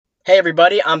Hey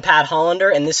everybody, I'm Pat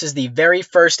Hollander, and this is the very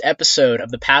first episode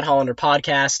of the Pat Hollander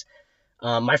Podcast.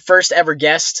 My first ever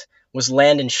guest was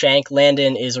Landon Shank.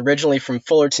 Landon is originally from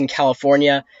Fullerton,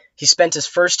 California. He spent his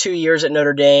first 2 years at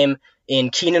Notre Dame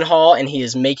in Keenan Hall, and he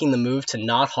is making the move to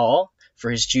Knott Hall for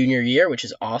his junior year, which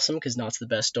is awesome because Knott's the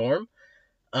best dorm.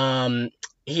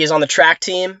 He is on the track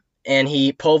team, and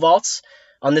he pole vaults.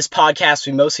 On this podcast,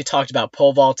 we mostly talked about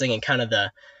pole vaulting and kind of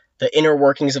the inner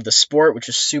workings of the sport, which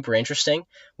is super interesting.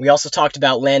 We also talked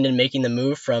about Landon making the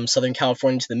move from Southern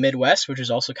California to the Midwest, which is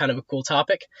also kind of a cool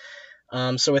topic.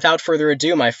 So without further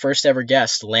ado, my first ever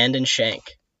guest, Landon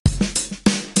Shank.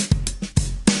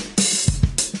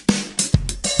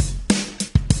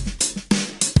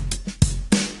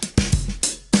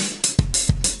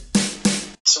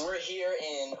 So we're here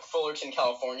in Fullerton,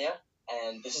 California,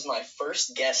 and this is my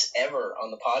first guest ever on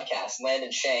the podcast,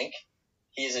 Landon Shank.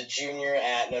 He is a junior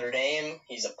at Notre Dame.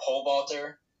 He's a pole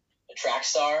vaulter, a track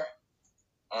star.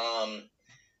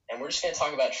 And we're just going to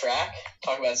talk about track,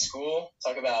 talk about school,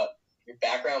 talk about your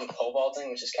background with pole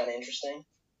vaulting, which is kind of interesting.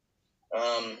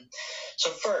 So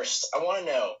first, I want to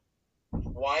know,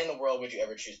 why in the world would you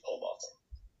ever choose pole vaulting?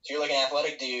 So you're like an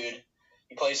athletic dude,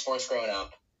 you play sports growing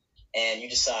up, and you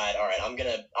decide, all right, I'm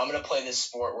gonna play this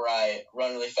sport where I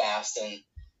run really fast and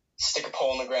stick a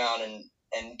pole in the ground and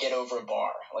get over a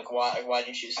bar. Like, why did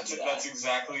you choose to do that? That's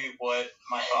exactly what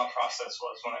my thought process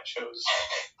was when I chose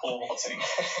pole vaulting.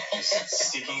 Just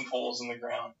sticking poles in the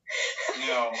ground.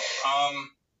 No.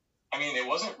 I mean, it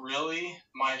wasn't really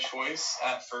my choice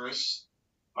at first.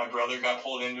 My brother got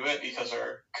pulled into it because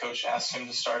our coach asked him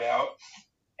to start out.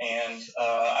 And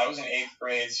I was in 8th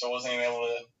grade, so I wasn't even able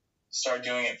to start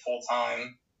doing it full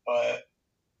time. But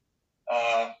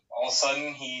all of a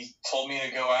sudden, he told me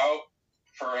to go out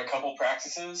for a couple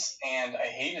practices, and I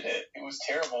hated it. It was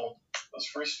terrible. Those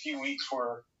first few weeks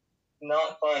were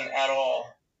not fun at all.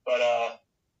 But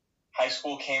high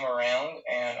school came around,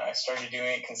 and I started doing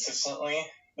it consistently.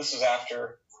 This was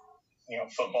after,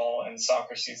 football and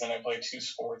soccer season. I played 2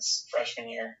 sports freshman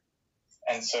year.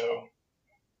 And so,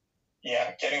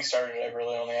 yeah, getting started, I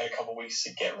really only had a couple weeks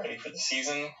to get ready for the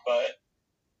season. But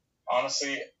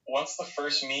honestly, once the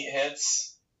first meet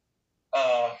hits,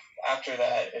 after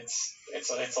that,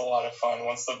 it's a lot of fun.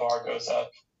 Once the bar goes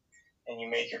up and you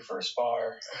make your first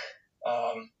bar,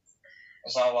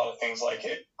 there's not a lot of things like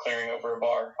it clearing over a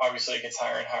bar. Obviously, it gets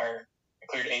higher and higher. I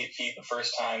cleared 8 feet the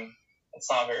first time. It's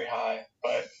not very high,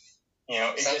 but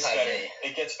it gets better.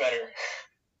 It gets better.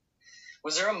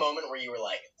 Was there a moment where you were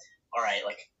like, all right,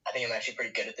 like, I think I'm actually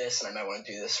pretty good at this, and I might want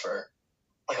to do this for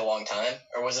like a long time?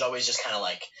 Or was it always just kind of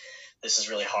like, this is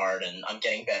really hard and I'm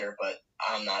getting better, but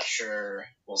I'm not sure,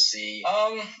 we'll see?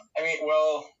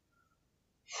 Well,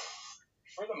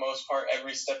 for the most part,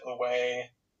 every step of the way,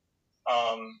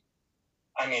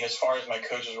 as far as my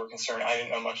coaches were concerned, I didn't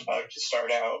know much about it to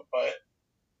start out, but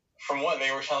from what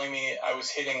they were telling me, I was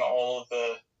hitting all of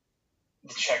the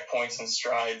checkpoints and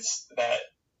strides that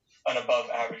an above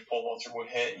average pole vaulter would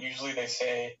hit. Usually they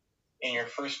say in your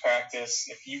first practice,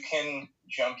 if you can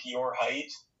jump your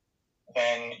height,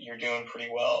 then you're doing pretty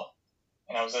well.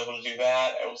 And I was able to do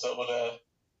that. I was able to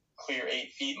clear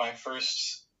 8 feet my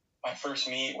first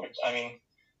meet, which,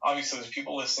 obviously there's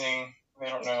people listening, they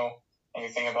don't know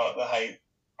anything about the height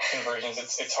conversions.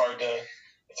 It's hard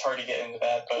to get into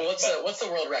that. But what's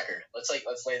the world record? Let's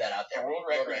lay that out there. The world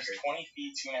record is 20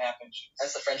 feet 2.5 inches.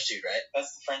 That's the French dude, right?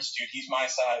 That's the French dude. He's my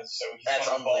size, so he's that's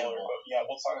kind of a baller. Unbelievable. But yeah,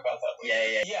 we'll talk about that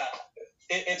later. Yeah.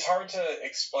 It's hard to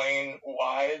explain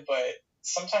why, but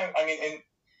sometimes,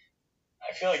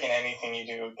 I feel like in anything you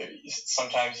do,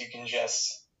 sometimes you can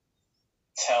just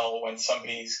tell when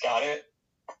somebody's got it.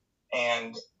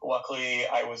 And luckily,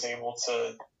 I was able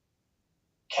to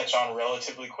catch on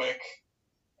relatively quick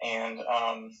and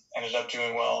ended up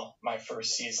doing well my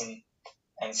first season.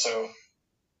 And so,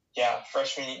 yeah,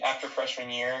 after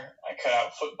freshman year, I cut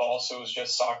out football, so it was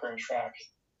just soccer and track.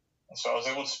 And so I was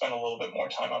able to spend a little bit more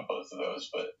time on both of those.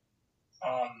 But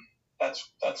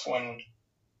that's when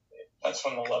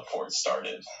the love for it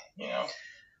started,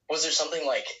 Was there something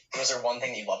was there one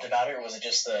thing that you loved about it, or was it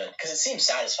just because it seems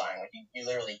satisfying, like you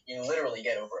literally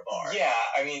get over a bar? Yeah,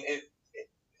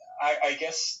 I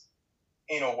guess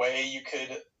in a way you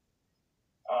could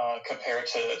compare it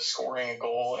to scoring a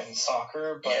goal in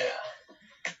soccer, but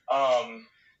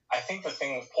I think the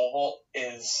thing with pole vault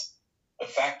is the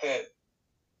fact that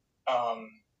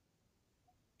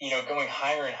going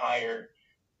higher and higher,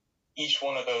 each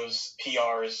one of those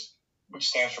PRs, which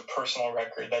stands for personal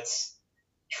record, that's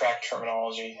track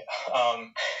terminology.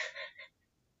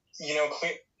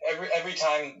 Every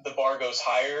time the bar goes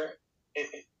higher,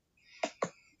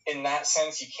 in that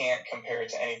sense, you can't compare it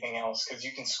to anything else because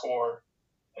you can score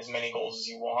as many goals as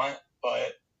you want,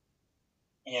 but,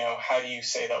 how do you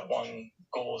say that one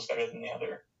goal is better than the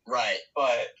other? Right.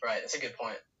 But that's a good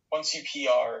point. Once you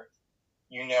PR,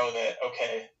 you know that,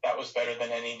 okay, that was better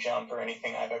than any jump or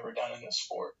anything I've ever done in this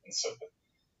sport. And so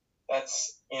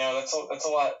that's a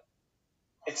lot.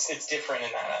 It's different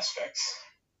in that aspect.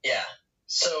 Yeah.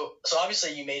 So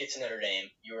obviously you made it to Notre Dame.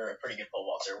 You were a pretty good pole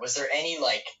vaulter. Was there any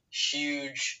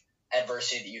huge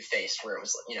adversity that you faced where it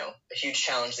was a huge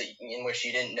challenge in which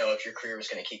you didn't know if your career was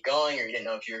going to keep going, or you didn't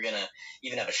know if you were going to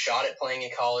even have a shot at playing in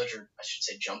college, or I should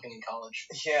say jumping in college?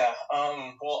 Yeah.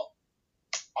 Well,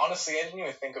 honestly, I didn't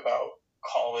even think about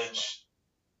college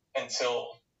until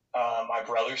my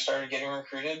brother started getting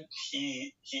recruited.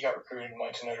 He got recruited and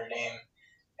went to Notre Dame,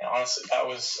 and honestly, that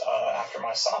was after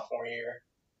my sophomore year.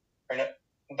 Or no,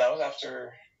 that was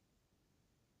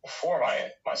before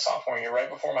my sophomore year, right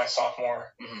before my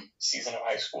sophomore season of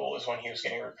high school is when he was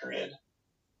getting recruited.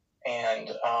 And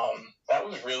that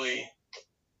was really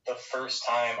the first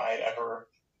time I'd ever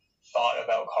thought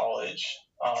about college.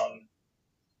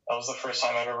 That was the first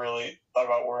time I ever really thought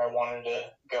about where I wanted to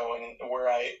go and where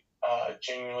I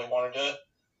genuinely wanted to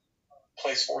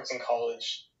play sports in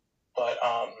college. But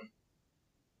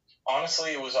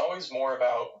honestly, it was always more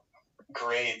about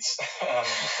grades.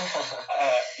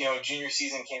 Junior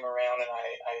season came around and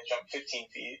I jumped 15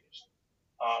 feet.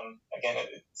 Again,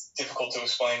 it's difficult to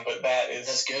explain, but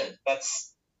that's good.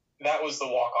 That was the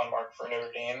walk-on mark for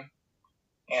Notre Dame.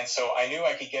 And so I knew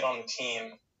I could get on the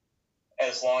team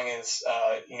as long as,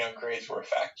 grades were a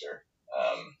factor,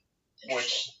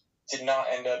 which did not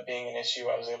end up being an issue.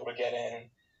 I was able to get in.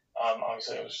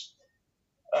 Obviously, I was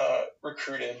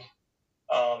recruited.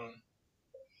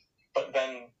 But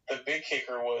then the big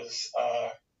kicker was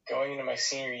going into my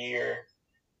senior year,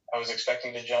 I was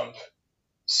expecting to jump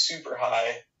super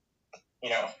high,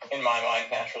 in my mind,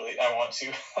 naturally, I want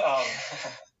to.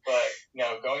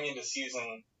 But, going into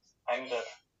season, I ended up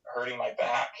hurting my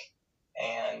back,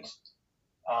 and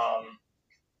I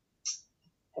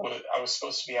was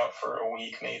supposed to be out for a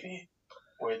week maybe,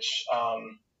 which, I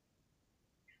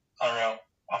don't know,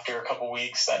 after a couple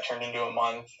weeks, that turned into a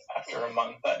month. After a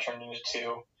month, that turned into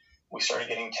 2. We started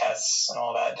getting tests and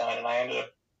all that done, and I ended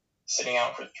up sitting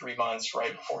out for 3 months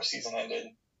right before season ended.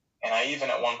 And I even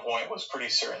at one point was pretty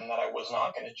certain that I was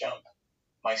not going to jump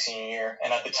my senior year.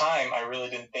 And at the time, I really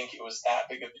didn't think it was that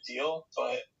big of a deal,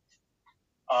 but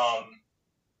I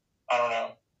don't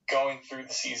know. Going through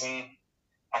the season,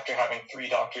 after having 3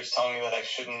 doctors telling me that I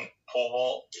shouldn't pole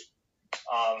vault,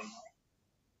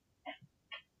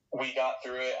 we got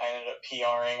through it. I ended up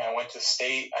PRing. I went to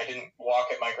state. I didn't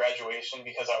walk at my graduation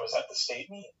because I was at the state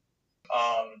meet.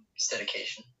 It's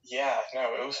dedication. Yeah,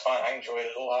 no, it was fun. I enjoyed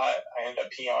it a lot. I ended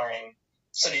up PRing.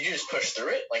 So did you just push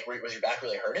through it? Was your back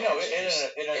really hurting? No, it ended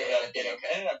up getting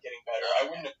better. I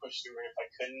wouldn't have pushed through it if I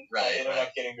couldn't. Right. It ended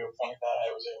up getting to a point that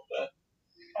I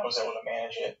was able to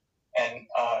manage it. And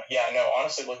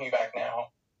honestly, looking back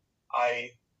now,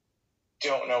 I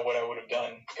don't know what I would have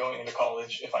done going into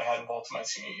college if I hadn't vaulted my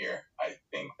senior year. I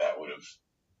think that would have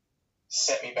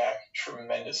set me back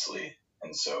tremendously,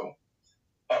 and so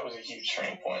that was a huge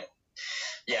turning point.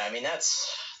 Yeah, I mean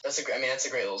that's a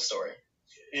great little story.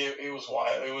 It was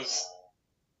wild. It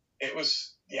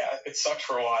was it sucked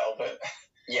for a while, but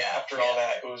after all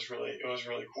that, it was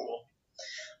really cool.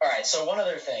 All right, so one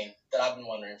other thing that I've been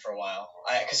wondering for a while,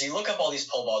 because you look up all these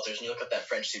pole vaulters and you look up that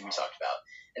French dude we talked about,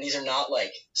 and these are not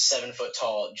 7 foot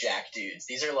tall jack dudes.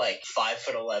 These are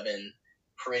 5'11",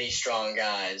 pretty strong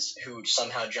guys who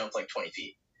somehow jump 20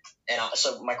 feet. And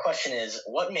so my question is,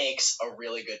 what makes a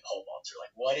really good pole vaulter?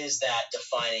 What is that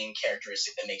defining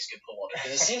characteristic that makes a good pole vaulter?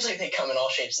 Because it seems like they come in all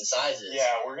shapes and sizes.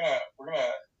 Yeah, we're gonna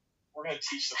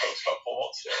teach the folks about pole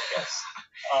vault today, I guess.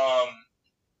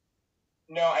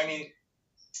 No, I mean,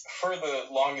 for the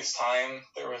longest time,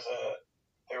 there was a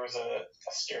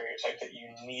stereotype that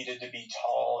you needed to be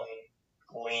tall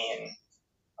and lean.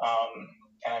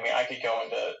 And I mean, I could go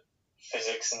into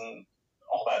physics and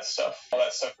all that stuff for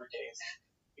days,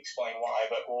 explain why,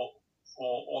 but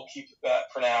we'll keep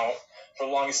that for now. For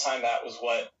the longest time, that was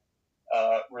what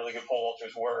really good pole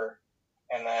vaulters were.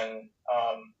 And then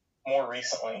more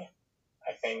recently,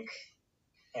 I think,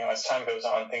 as time goes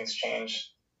on, things change.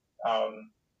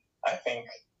 I think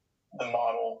the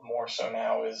model more so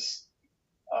now is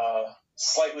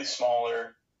slightly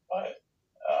smaller, but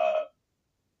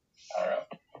I don't know.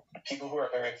 People who are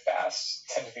very fast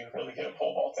tend to be really good at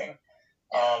pole vaulting.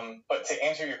 But to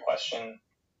answer your question,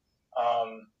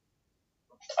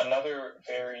 another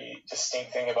very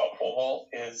distinct thing about pole vault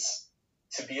is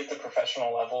to be at the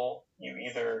professional level, you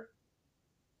either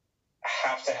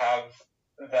have to have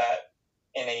that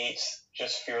innate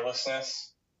just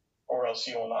fearlessness, or else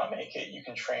you will not make it. You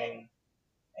can train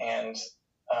and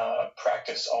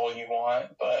practice all you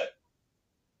want, but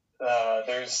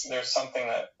there's something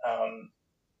that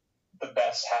the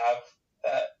best have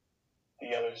that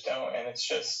the others don't, and it's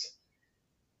just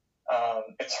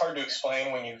it's hard to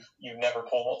explain when you've never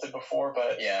pole vaulted before,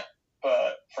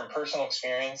 but from personal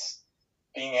experience,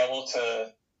 being able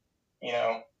to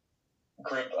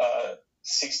grip a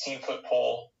 16-foot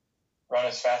pole, run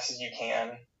as fast as you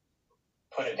can,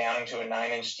 put it down into a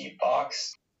 9-inch deep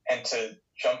box, and to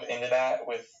jump into that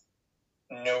with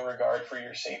no regard for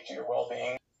your safety or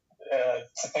well-being.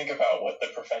 To think about what the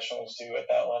professionals do at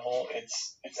that level,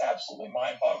 it's absolutely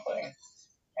mind-boggling,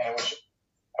 and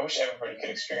I wish everybody could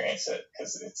experience it,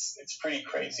 because it's pretty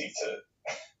crazy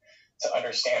to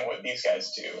understand what these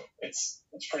guys do. It's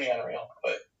pretty unreal.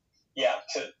 But yeah,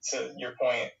 to your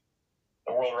point,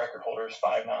 the world record holder is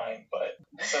 5'9", but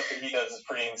the stuff that he does is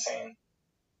pretty insane.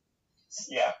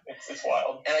 Yeah, it's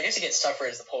wild. And I guess it gets tougher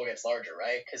as the pole gets larger,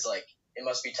 right? Because like it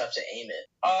must be tough to aim it.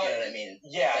 You know what I mean?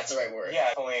 Yeah, that's the right word. Yeah,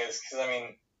 it definitely is. Because I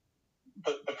mean,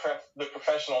 the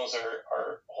professionals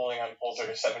are holding on poles that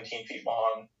are 17 feet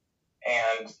long,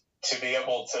 and to be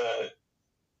able to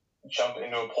jump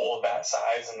into a pole of that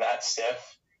size and that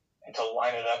stiff, and to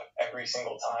line it up every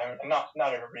single time, and not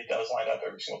everybody does line up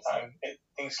every single time.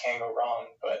 Things can go wrong,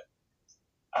 but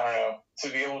I don't know. To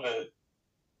be able to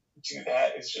do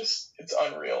that is just, it's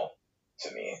unreal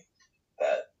to me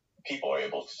that people are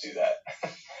able to do that.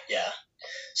 Yeah.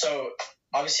 So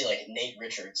obviously, like Nate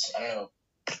Richards, I don't know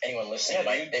anyone listening,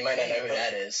 they might not know who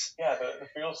that is. Yeah, the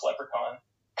fearless leprechaun.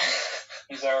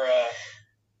 He's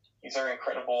our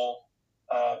incredible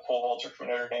pole vaulter from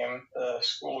Notre Dame, the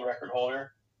school record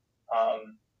holder.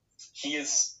 He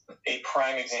is a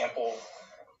prime example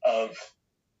of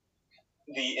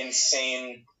the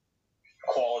insane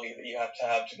quality that you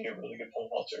have to be a really good pole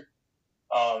vaulter.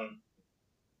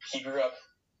 He grew up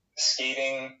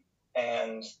skating,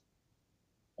 and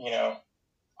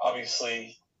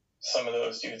obviously some of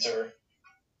those dudes are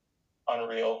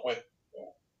unreal with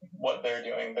what they're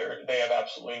doing. They have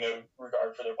absolutely no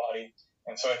regard for their body,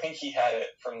 and so I think he had it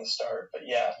from the start. But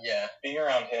yeah, being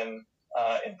around him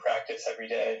in practice every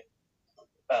day,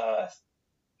 God,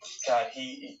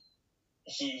 he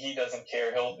doesn't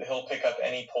care. He'll pick up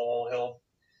any pole. He'll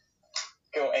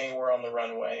go anywhere on the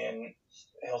runway, and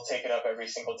he'll take it up every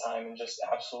single time and just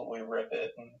absolutely rip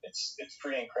it. And it's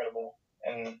pretty incredible.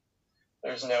 And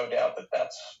there's no doubt that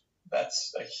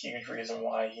that's a huge reason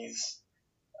why he's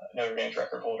Notre Dame's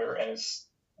record holder and is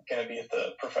going to be at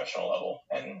the professional level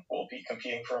and will be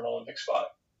competing for an Olympic spot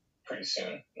pretty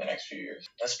soon in the next few years.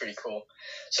 That's pretty cool.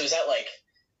 So is that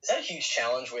a huge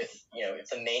challenge with, if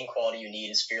the main quality you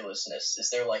need is fearlessness? Is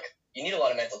there you need a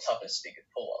lot of mental toughness to be a good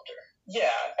pole vaulter?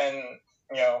 Yeah, and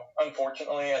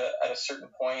unfortunately at a certain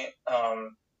point,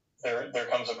 there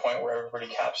comes a point where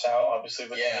everybody caps out, obviously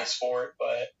with any sport,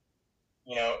 but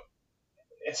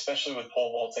especially with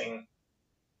pole vaulting,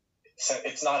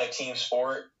 it's not a team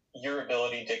sport. Your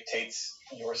ability dictates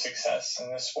your success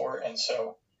in this sport, and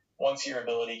so once your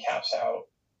ability caps out,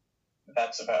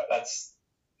 that's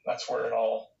where it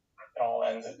all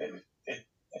ends.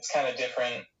 It's kind of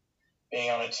different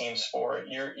being on a team sport.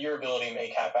 Your ability may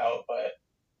cap out, but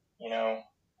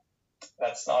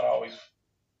that's not always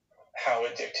how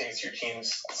it dictates your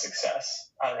team's success.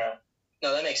 I don't know.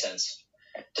 No, that makes sense.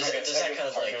 Does that kind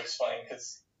of hard to explain,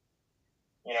 because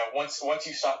once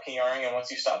you stop PRing and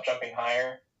once you stop jumping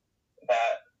higher,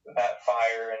 that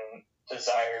fire and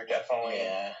desire definitely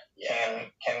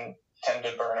can tend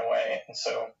to burn away, and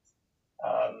so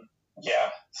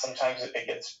sometimes it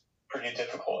gets pretty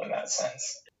difficult in that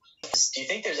sense. Do you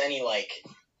think there's any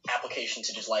application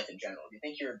to just life in general? Do you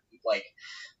think you're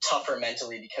tougher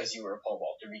mentally because you were a pole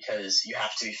vaulter, because you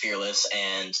have to be fearless,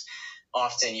 and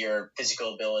often your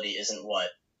physical ability isn't what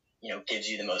gives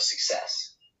you the most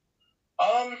success?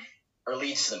 Or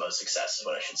leads to the most success is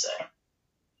what I should say.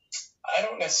 I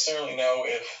don't necessarily know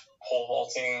if pole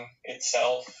vaulting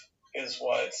itself is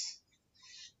what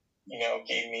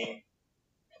gave me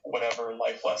whatever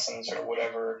life lessons or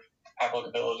whatever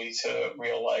applicability to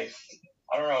real life.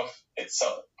 I don't know if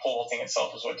pole vaulting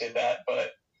itself is what did that,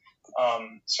 but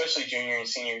especially junior and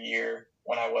senior year,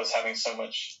 when I was having so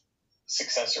much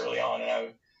success early on,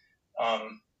 and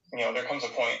there comes a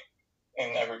point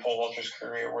in every pole vaulter's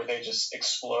career where they just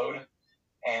explode,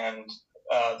 and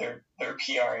they're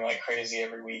PRing like crazy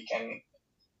every week, and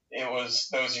it was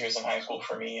those years in high school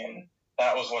for me, and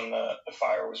that was when the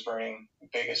fire was burning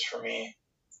biggest for me.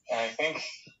 And I think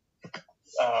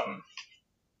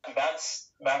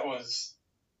that was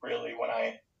really when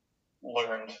I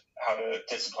learned how to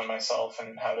discipline myself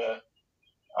and how to,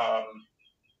 I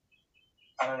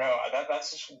don't know,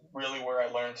 that's just really where I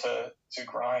learned to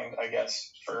grind, I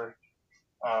guess, for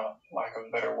lack of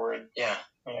a better word. Yeah.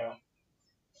 You know,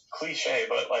 cliche,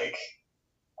 but like,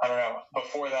 I don't know.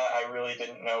 Before that, I really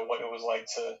didn't know what it was like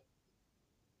to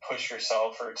push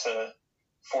yourself or to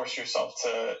force yourself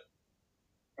to,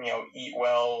 eat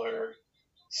well or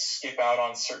skip out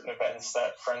on certain events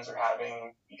that friends are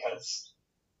having because,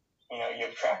 you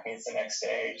have track meets the next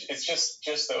day. It's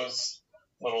just those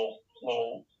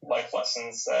little life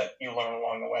lessons that you learn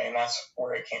along the way, and that's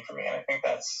where it came from me. And I think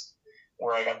that's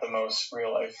where I got the most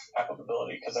real life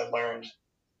applicability, because I learned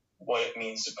what it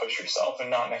means to push yourself,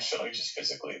 and not necessarily just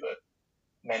physically, but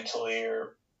mentally,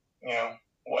 or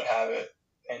what have it,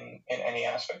 in any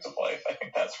aspect of life. I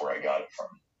think that's where I got it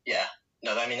from. Yeah.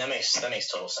 No, I mean, that makes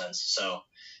total sense. So,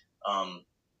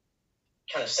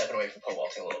 kind of stepping away from pole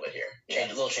vaulting a little bit here. A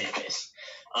little change of pace.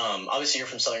 Obviously, you're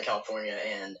from Southern California,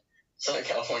 and Southern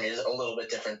California is a little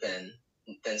bit different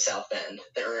than South Bend,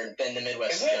 or than the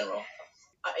Midwest in general.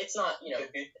 It's not,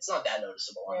 it's not that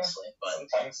noticeable, honestly, but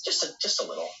sometimes just a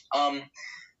little.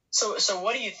 So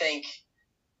what do you think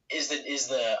is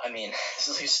the? I mean, this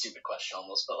is like a stupid question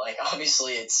almost, but like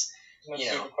obviously it's. No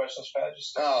stupid questions, Pat.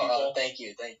 Just thank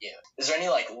you. Is there any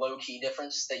like low key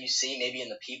difference that you see maybe in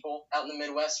the people out in the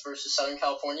Midwest versus Southern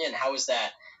California, and how is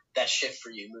that shift for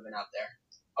you moving out there?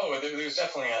 Oh, there's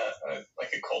definitely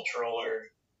a cultural or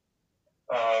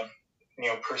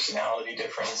personality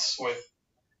difference with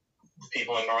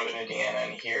people in Northern Indiana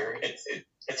and here.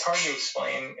 It's hard to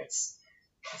explain. It's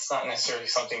not necessarily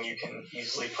something you can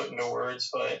easily put into words,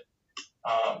 but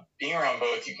being around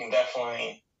both, you can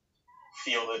definitely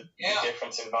feel the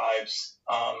difference in vibes.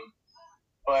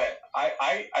 But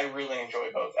I really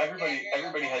enjoy both.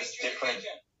 Everybody has different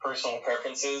personal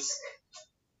preferences,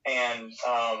 and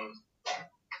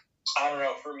I don't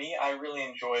know. For me, I really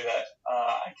enjoy that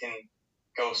I can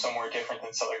go somewhere different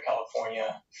than Southern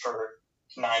California for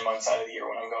 9 months out of the year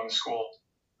when I'm going to school.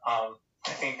 I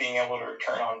think being able to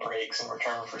return on breaks and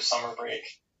return for summer break,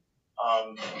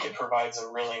 it provides a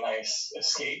really nice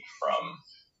escape from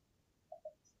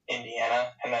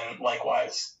Indiana, and then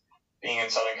likewise being in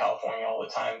Southern California all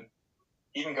the time,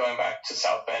 even going back to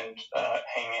South Bend,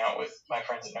 hanging out with my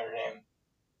friends at Notre Dame,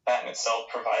 that in itself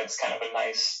provides kind of a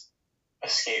nice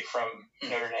escape from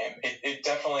Notre Dame. It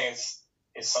definitely is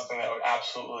something that I would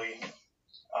absolutely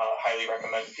highly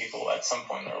recommend to people at some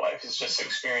point in their life, is just to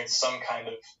experience some kind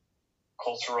of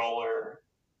cultural or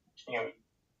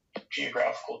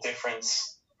geographical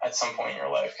difference at some point in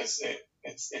your life, because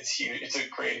it's huge. It's a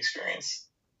great experience.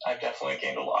 I've definitely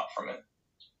gained a lot from it.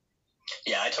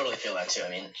 Yeah, I totally feel that too. I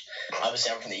mean,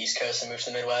 obviously I'm from the East Coast and moved to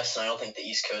the Midwest, and I don't think the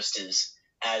East Coast is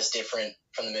as different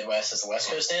from the Midwest as the West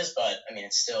Coast is, but I mean,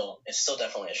 it's still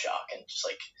definitely a shock. And just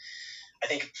like, I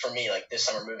think for me, like this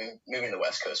summer moving to the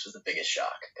West Coast was the biggest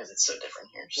shock, because it's so different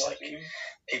here. Just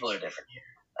people are different here.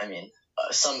 I mean,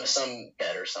 some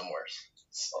better, some worse.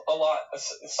 A lot,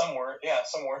 some worse. Yeah,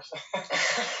 some worse.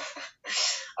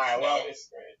 All right, well, it's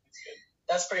great. It's good.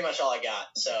 That's pretty much all I got.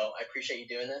 So I appreciate you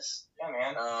doing this. Yeah,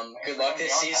 man. Good luck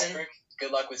this season. Patrick.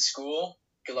 Good luck with school.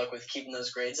 Good luck with keeping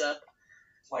those grades up.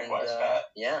 Likewise, Pat.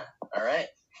 Yeah. All right.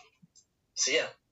 See ya.